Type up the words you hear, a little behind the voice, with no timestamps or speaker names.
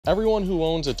Everyone who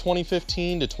owns a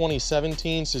 2015 to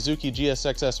 2017 Suzuki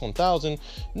GSX-S1000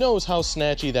 knows how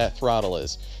snatchy that throttle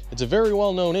is. It's a very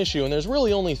well-known issue, and there's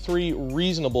really only 3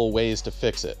 reasonable ways to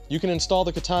fix it. You can install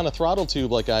the Katana throttle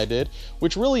tube like I did,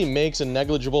 which really makes a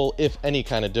negligible, if any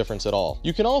kind of difference at all.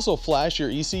 You can also flash your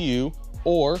ECU,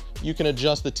 or you can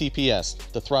adjust the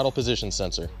TPS, the throttle position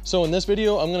sensor. So in this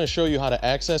video, I'm going to show you how to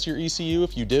access your ECU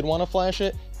if you did want to flash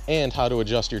it, and how to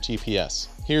adjust your TPS.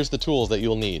 Here's the tools that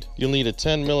you'll need. You'll need a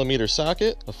 10mm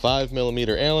socket, a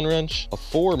 5mm Allen wrench, a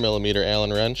 4mm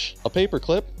Allen wrench, a paper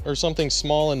clip, or something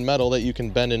small and metal that you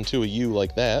can bend into a U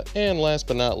like that, and last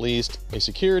but not least, a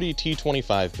security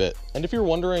T25 bit. And if you're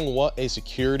wondering what a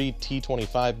security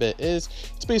T25 bit is,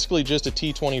 it's basically just a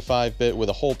T25 bit with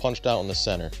a hole punched out in the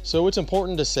center. So it's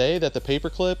important to say that the paper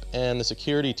clip and the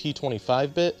security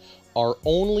T25 bit are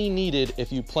only needed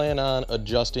if you plan on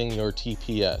adjusting your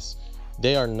TPS.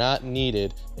 They are not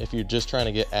needed if you're just trying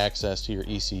to get access to your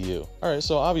ECU. All right,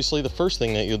 so obviously the first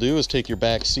thing that you'll do is take your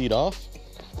back seat off.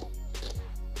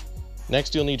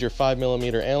 Next, you'll need your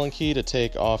 5mm Allen key to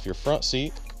take off your front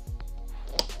seat.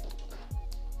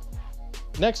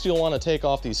 Next, you'll want to take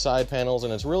off these side panels,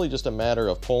 and it's really just a matter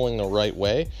of pulling the right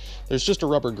way. There's just a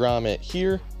rubber grommet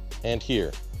here and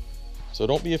here. So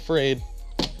don't be afraid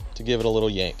to give it a little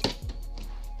yank.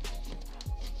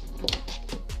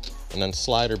 And then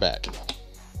slide her back.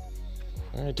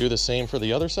 All right, do the same for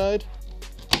the other side.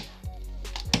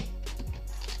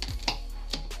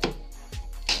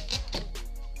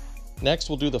 Next,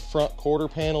 we'll do the front quarter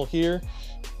panel here.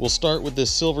 We'll start with this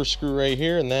silver screw right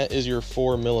here, and that is your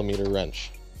 4mm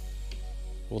wrench.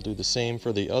 We'll do the same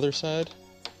for the other side.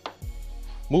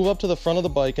 Move up to the front of the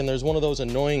bike, and there's one of those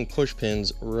annoying push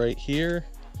pins right here.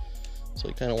 So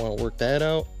you kind of want to work that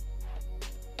out.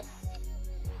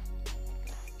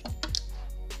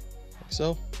 Like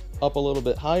so. Up a little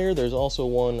bit higher, there's also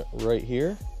one right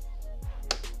here.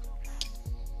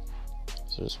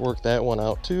 So just work that one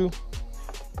out too,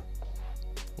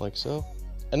 like so.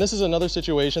 And this is another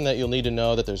situation that you'll need to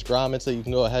know that there's grommets that you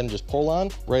can go ahead and just pull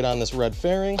on, right on this red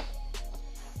fairing,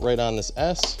 right on this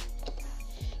S,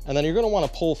 and then you're going to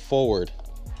want to pull forward.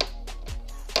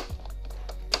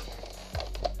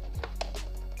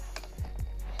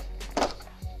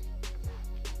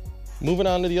 Moving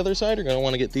on to the other side, you're going to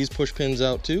want to get these push pins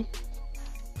out too,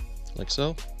 like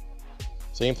so.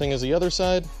 Same thing as the other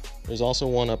side, there's also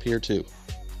one up here too.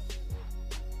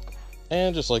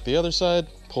 And just like the other side,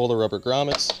 pull the rubber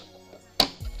grommets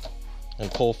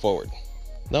and pull forward.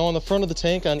 Now on the front of the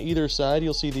tank on either side,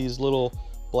 you'll see these little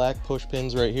black push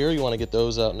pins right here. You want to get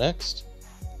those out next.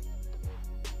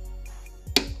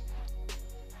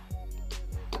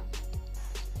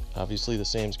 Obviously the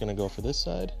same is going to go for this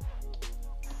side.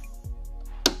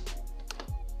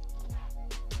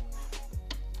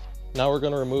 Now we're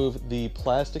going to remove the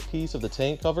plastic piece of the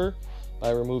tank cover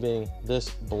by removing this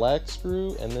black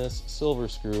screw and this silver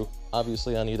screw,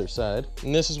 obviously on either side.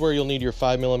 And this is where you'll need your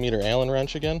 5mm Allen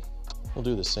wrench again. We'll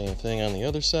do the same thing on the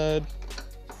other side.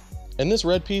 And this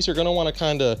red piece, you're going to want to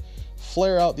kind of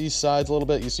flare out these sides a little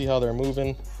bit. You see how they're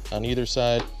moving on either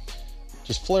side.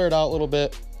 Just flare it out a little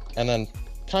bit and then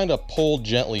kind of pull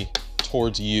gently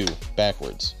towards you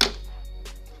backwards.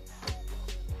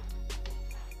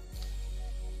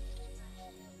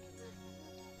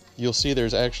 You'll see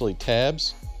there's actually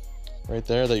tabs right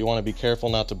there that you want to be careful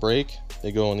not to break.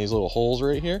 They go in these little holes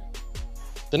right here.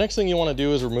 The next thing you want to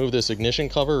do is remove this ignition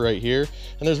cover right here.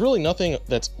 And there's really nothing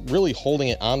that's really holding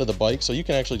it onto the bike, so you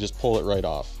can actually just pull it right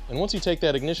off. And once you take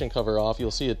that ignition cover off,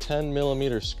 you'll see a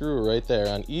 10mm screw right there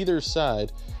on either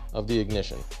side of the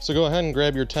ignition. So go ahead and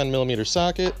grab your 10mm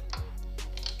socket,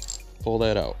 pull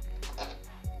that out.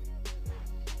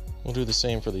 We'll do the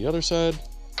same for the other side.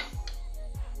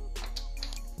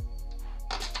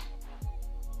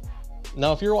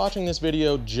 Now, if you're watching this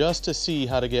video just to see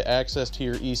how to get access to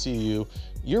your ECU,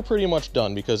 you're pretty much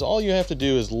done, because all you have to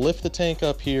do is lift the tank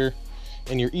up here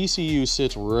and your ECU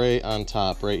sits right on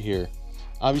top right here.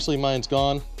 Obviously mine's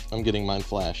gone, I'm getting mine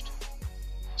flashed.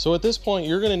 So at this point,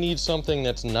 you're going to need something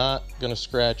that's not going to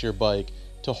scratch your bike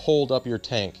to hold up your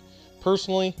tank.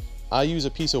 Personally, I use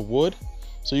a piece of wood,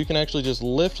 so you can actually just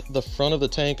lift the front of the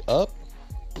tank up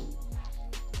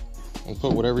and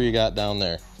put whatever you got down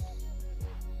there.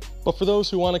 But for those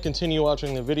who want to continue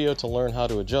watching the video to learn how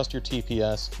to adjust your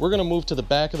TPS, we're going to move to the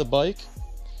back of the bike,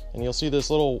 and you'll see this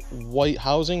little white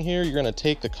housing here. You're going to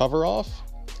take the cover off,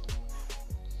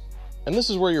 and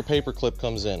this is where your paper clip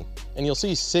comes in. And you'll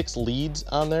see 6 leads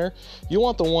on there. You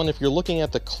want the one, if you're looking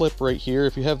at the clip right here,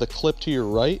 if you have the clip to your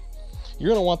right, you're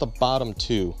going to want the bottom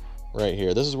 2 right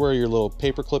here. This is where your little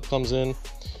paper clip comes in.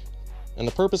 And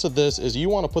the purpose of this is you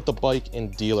want to put the bike in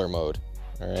dealer mode.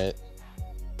 all right?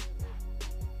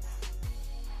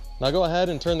 Now go ahead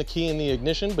and turn the key in the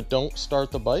ignition, but don't start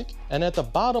the bike. And at the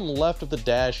bottom left of the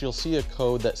dash, you'll see a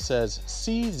code that says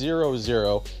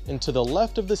C00, and to the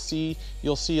left of the C,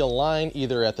 you'll see a line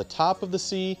either at the top of the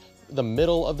C, the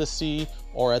middle of the C,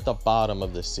 or at the bottom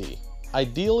of the C.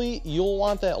 Ideally, you'll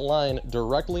want that line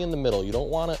directly in the middle. You don't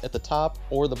want it at the top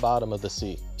or the bottom of the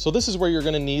C. So this is where you're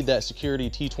gonna need that security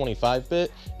T25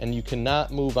 bit, and you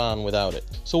cannot move on without it.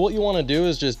 So what you wanna do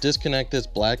is just disconnect this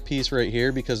black piece right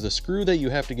here, because the screw that you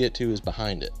have to get to is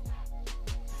behind it.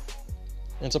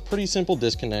 And it's a pretty simple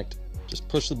disconnect. Just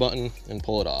push the button and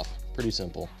pull it off. Pretty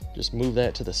simple. Just move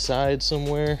that to the side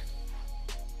somewhere.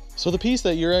 So the piece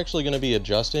that you're actually going to be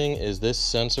adjusting is this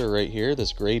sensor right here,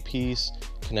 this gray piece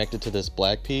connected to this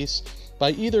black piece,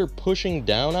 by either pushing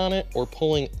down on it or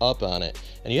pulling up on it.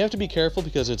 And you have to be careful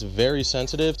because it's very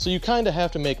sensitive, so you kind of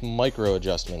have to make micro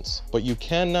adjustments. But you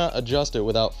cannot adjust it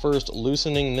without first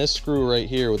loosening this screw right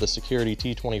here with a security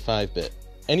T25 bit.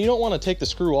 And you don't want to take the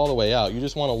screw all the way out, you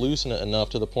just want to loosen it enough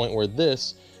to the point where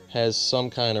this has some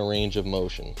kind of range of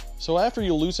motion. So after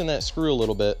you loosen that screw a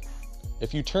little bit,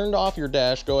 if you turned off your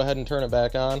dash, go ahead and turn it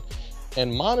back on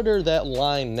and monitor that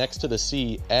line next to the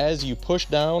C as you push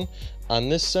down on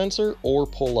this sensor or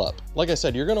pull up. Like I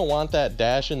said, you're gonna want that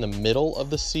dash in the middle of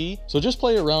the C. So just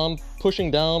play around,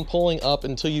 pushing down, pulling up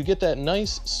until you get that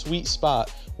nice sweet spot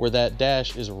where that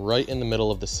dash is right in the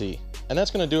middle of the C. And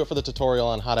that's gonna do it for the tutorial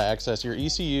on how to access your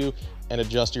ECU and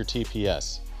adjust your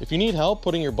TPS. If you need help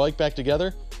putting your bike back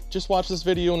together, just watch this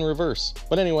video in reverse.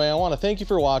 But anyway, I want to thank you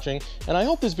for watching, and I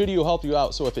hope this video helped you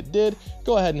out, so if it did,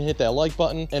 go ahead and hit that like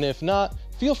button, and if not,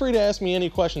 feel free to ask me any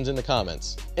questions in the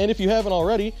comments. And if you haven't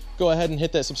already, go ahead and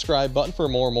hit that subscribe button for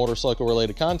more motorcycle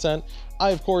related content.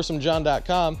 I, of course, am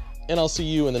John.com, and I'll see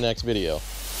you in the next video.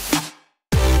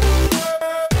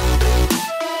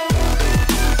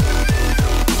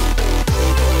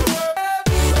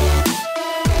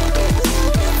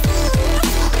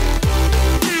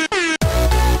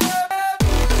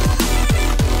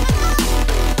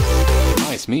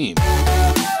 Meme.